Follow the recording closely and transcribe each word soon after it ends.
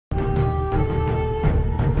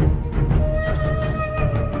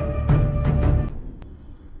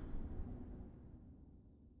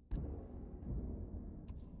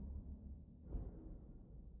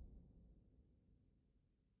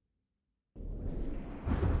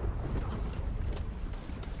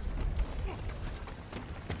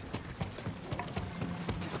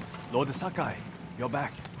Lord Sakai, you're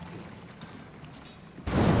back.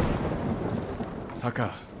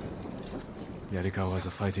 Taka. Yarikawa has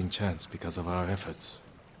a fighting chance because of our efforts.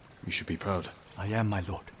 You should be proud. I am, my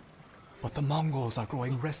lord. But the Mongols are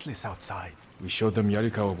growing restless outside. We showed them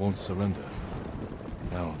Yarikawa won't surrender.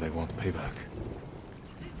 Now they want payback.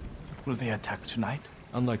 Will they attack tonight?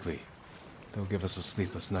 Unlikely. They'll give us a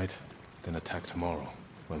sleepless night, then attack tomorrow,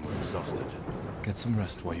 when we're exhausted. Get some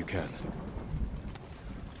rest while you can.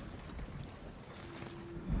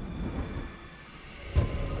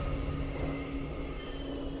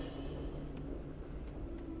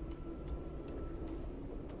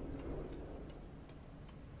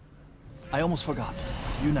 I almost forgot.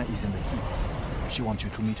 Yuna is in the keep. She wants you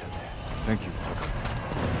to meet her there. Thank you, Taka.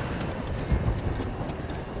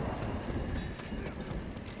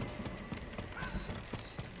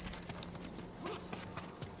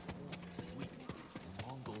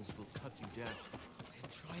 Mongols will cut you down. I am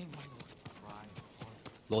trying, my lord. Trying.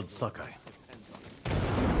 Lord Sakai.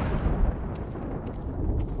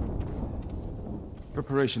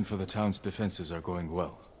 Preparation for the town's defenses are going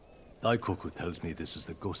well. Daikoku tells me this is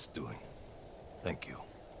the ghost's doing. Thank you.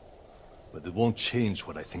 But it won't change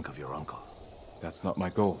what I think of your uncle. That's not my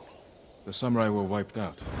goal. The samurai were wiped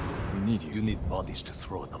out. We need you. You need bodies to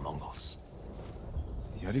throw at the Mongols.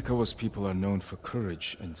 Yarikawa's people are known for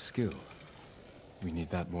courage and skill. We need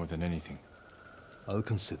that more than anything. I'll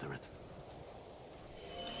consider it.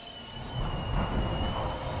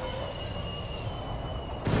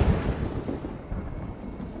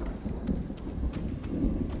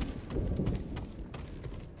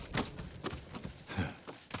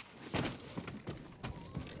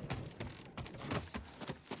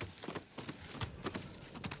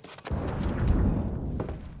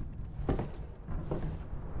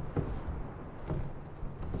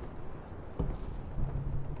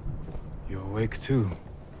 You're awake too.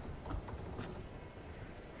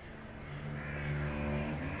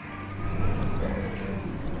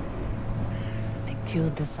 They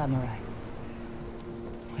killed the samurai.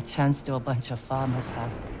 What chance do a bunch of farmers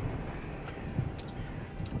have?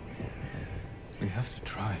 We have to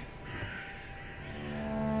try.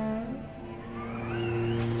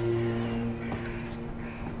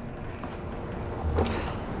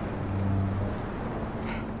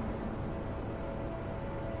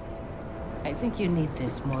 I think you need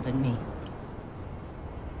this more than me.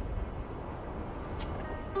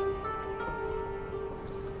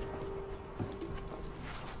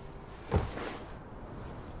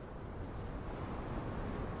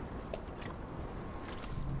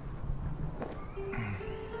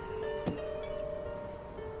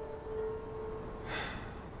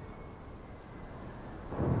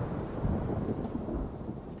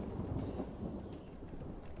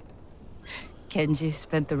 Kenji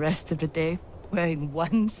spent the rest of the day wearing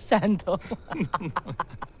one sandal.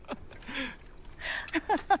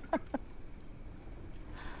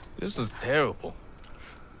 This is terrible.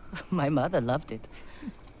 My mother loved it.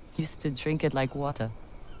 Used to drink it like water.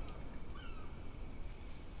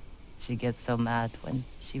 She gets so mad when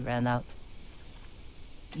she ran out.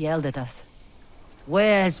 Yelled at us.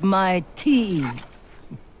 "Where's my tea?"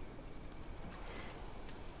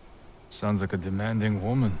 Sounds like a demanding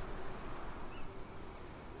woman.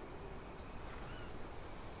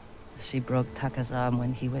 She broke Taka's arm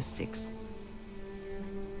when he was 6.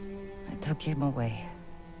 I took him away.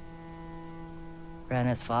 Ran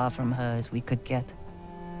as far from her as we could get.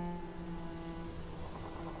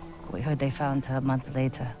 We heard they found her a month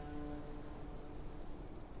later.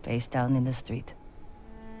 Face down in the street.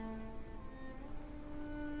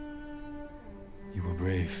 You were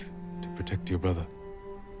brave to protect your brother.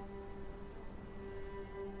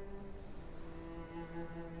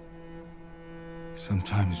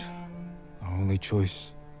 Sometimes our only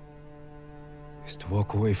choice is to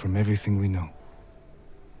walk away from everything we know.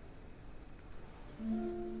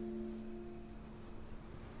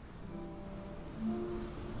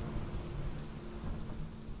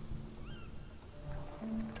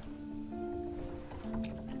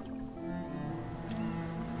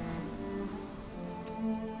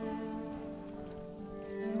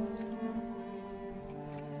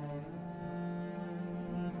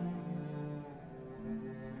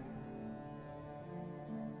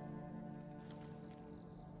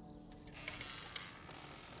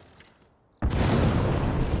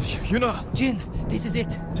 Yuna! Jin, this is it.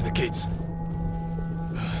 To the gates.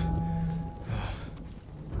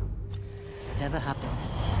 Whatever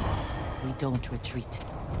happens, we don't retreat.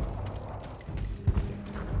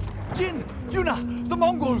 Jin! Yuna! The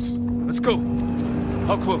Mongols! Let's go.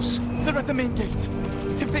 How close? They're at the main gate.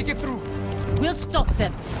 If they get through... We'll stop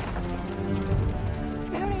them.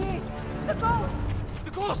 There he is! the ghost!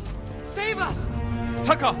 The ghost! Save us!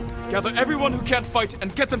 Taka, gather everyone who can't fight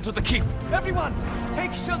and get them to the keep. Everyone,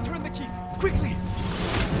 take shelter in the keep, quickly!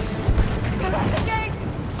 Get at the gates!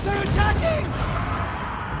 They're attacking!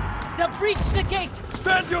 They'll breach the gate!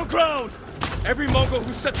 Stand your ground! Every Mongol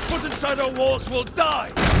who sets foot inside our walls will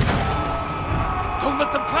die! Don't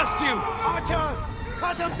let them past you! Archers,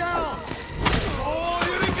 cut them down! Oh,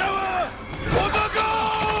 Yarikawa!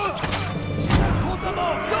 Hold them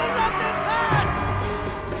off! Don't let them pass!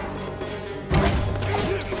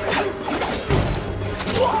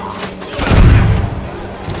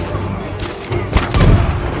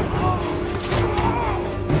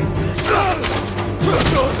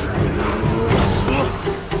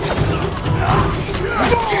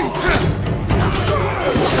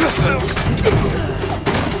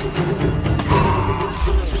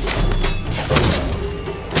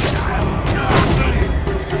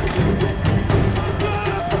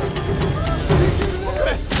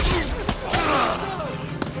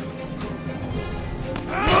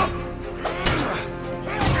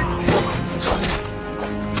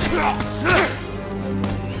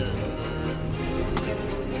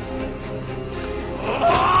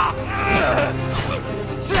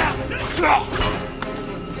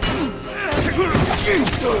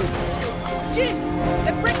 Jin!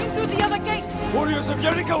 They're breaking through the other gate! Warriors of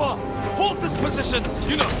Yarikawa! Hold this position!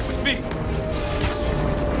 Yuna, with me!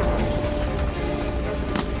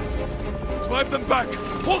 Drive them back!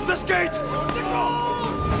 Hold this gate!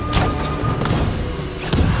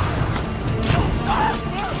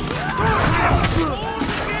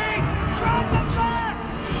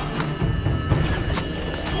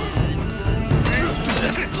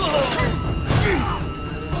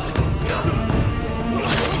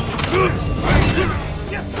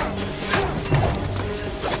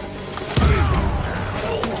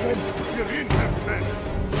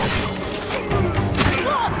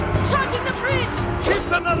 Charging the bridge! Keep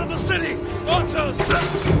them out of the city! Archers!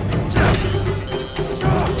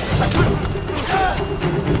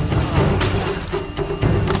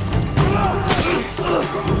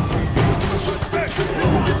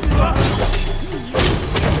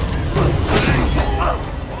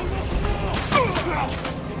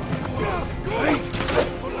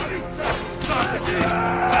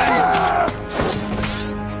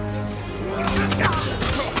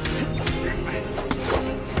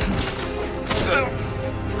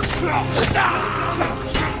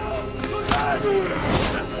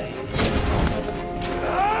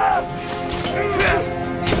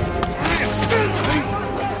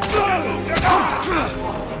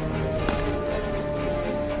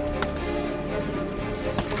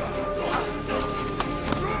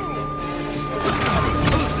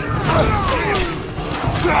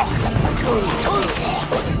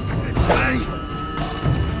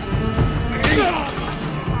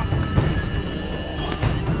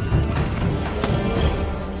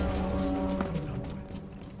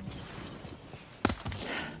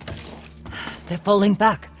 They're falling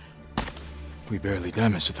back. We barely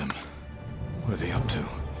damaged them. What are they up to?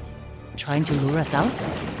 Trying to lure us out?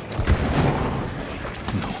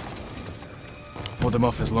 No. Hold them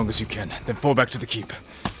off as long as you can, then fall back to the keep.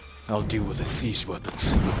 I'll deal with the siege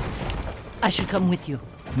weapons. I should come with you.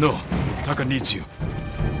 No, Taka needs you.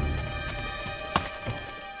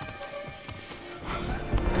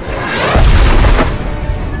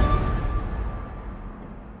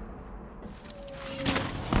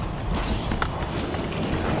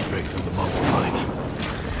 Break through the Mongol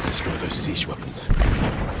line. Destroy those siege weapons.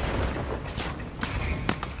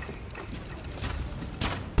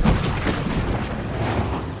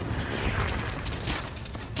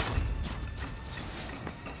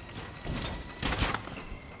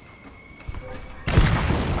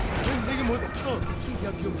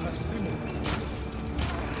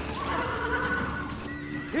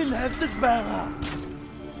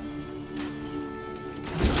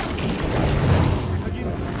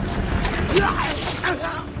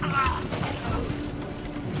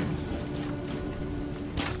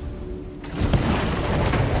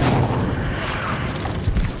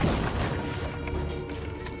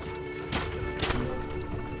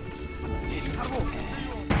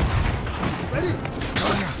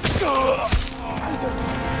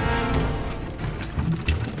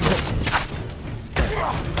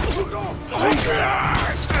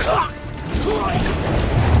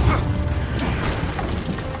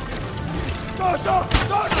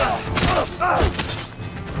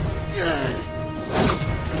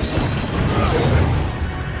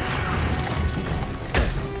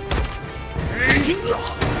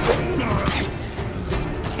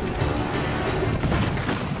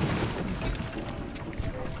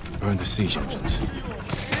 Burn the siege engines.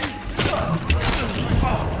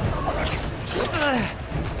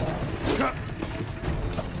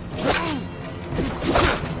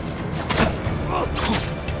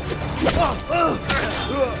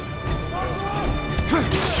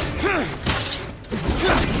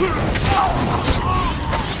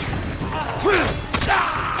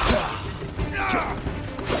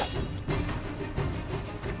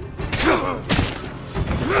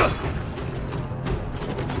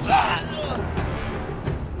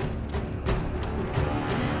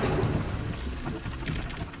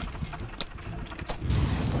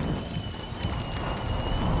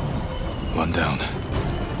 One down.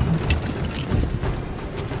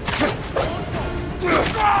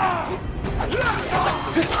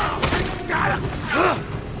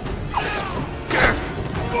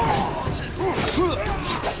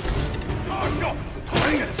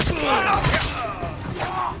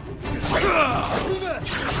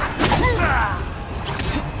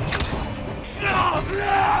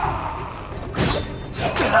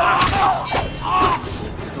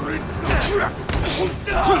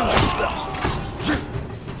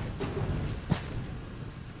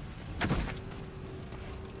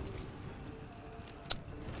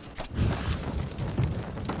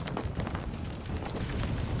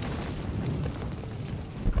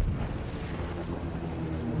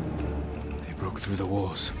 They broke through the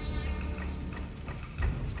walls.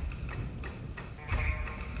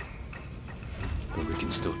 But we can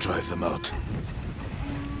still drive them out.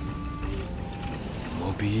 It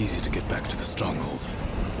won't be easy to get back to the stronghold.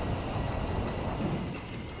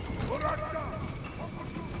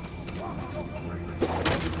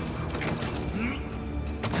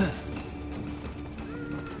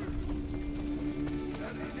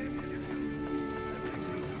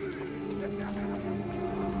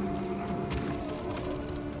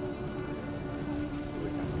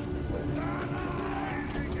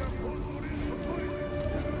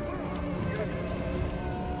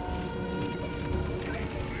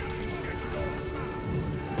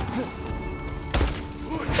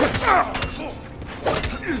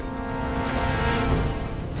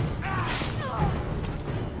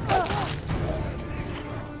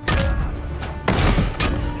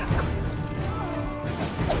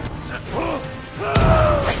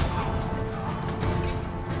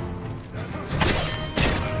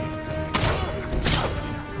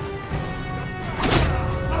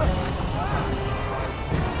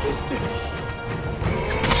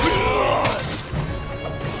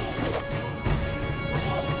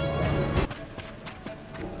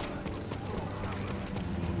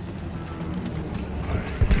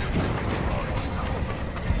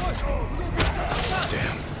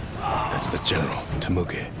 That's the General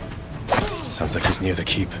Temuge. Sounds like he's near the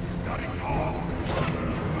keep.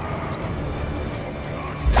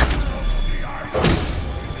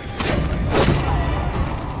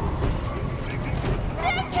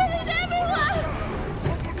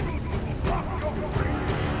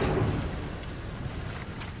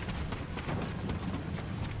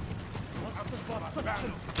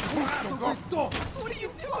 What are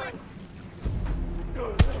you doing?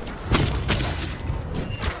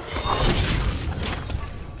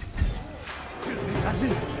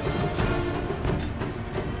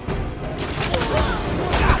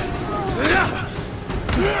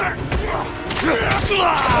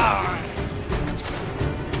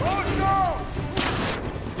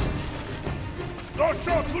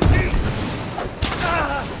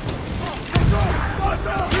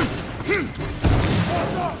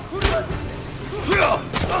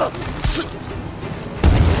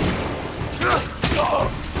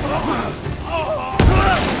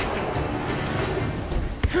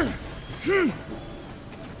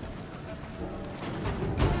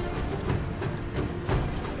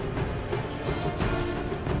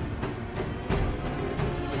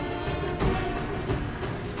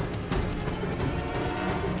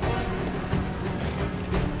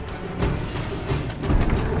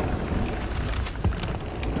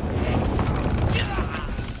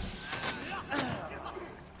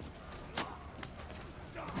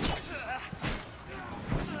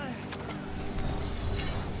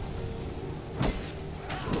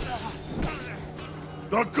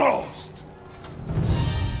 The ghost!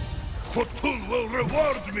 Khotun will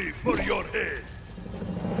reward me for your head!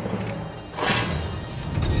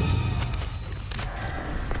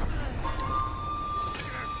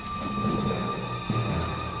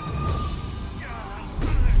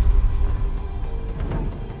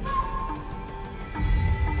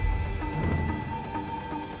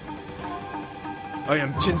 I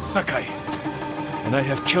am Jin Sakai, and I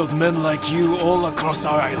have killed men like you all across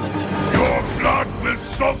our island. Your blood will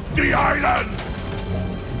soak the island!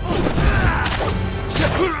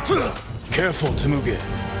 Careful, Temuge.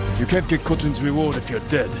 You can't get Khotun's reward if you're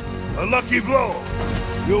dead. A lucky blow!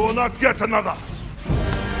 You will not get another!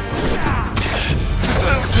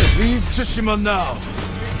 Leave Tsushima now,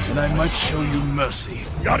 and I might show you mercy.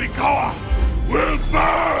 Yarikawa will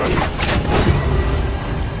burn!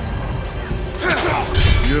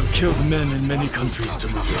 You have killed men in many countries,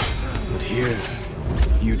 Temuge, but here,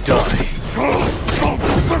 you die.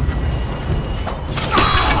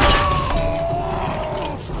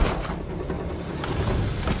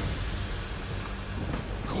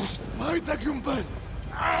 Ghost, weiter Kumpel!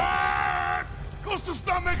 Ghost of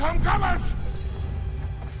Stomach, hamkamas!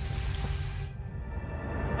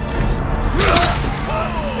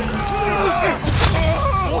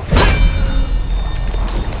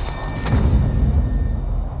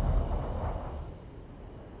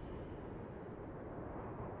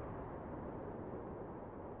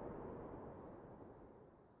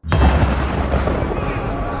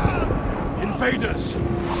 Invaders!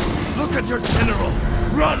 Look at your general!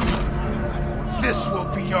 Run! This will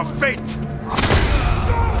be your fate!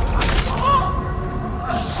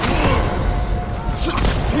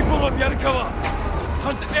 People of Yarikawa!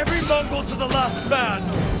 Hunt every Mongol to the last man!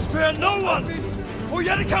 Spare no one! For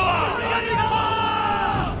Yarikawa!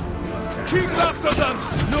 Yarikawa! Keep after them!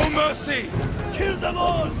 No mercy! Kill them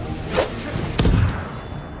all!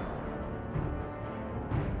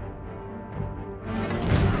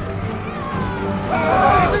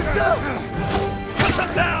 Cut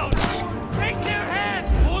them down! Take their heads!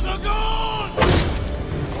 For the ghost!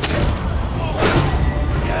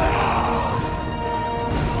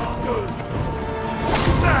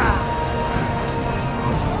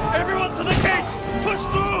 Everyone to the gate! Push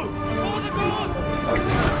through! For the ghost!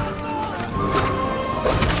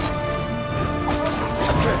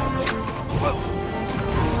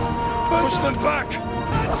 Push them back!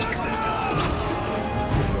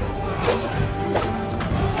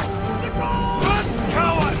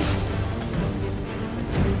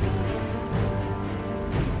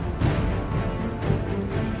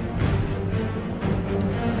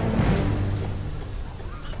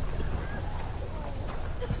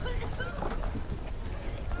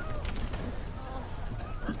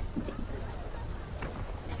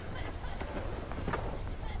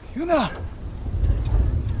 Yuna!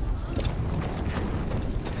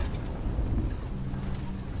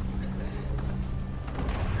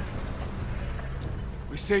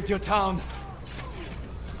 We saved your town.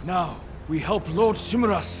 Now, we help Lord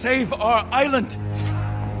Shimura save our island!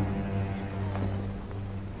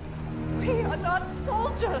 We are not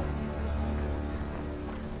soldiers!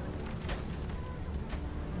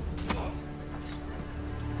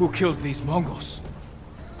 Who killed these Mongols?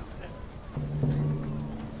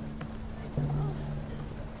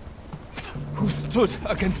 Who stood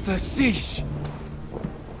against the siege?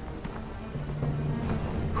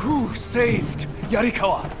 Who saved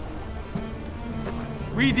Yarikawa?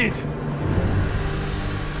 We did!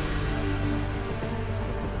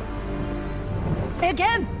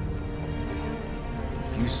 Again!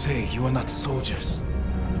 You say you are not soldiers.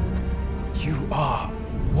 You are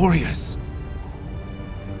warriors.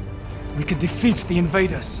 We can defeat the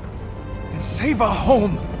invaders and save our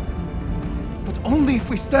home. But only if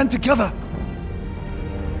we stand together.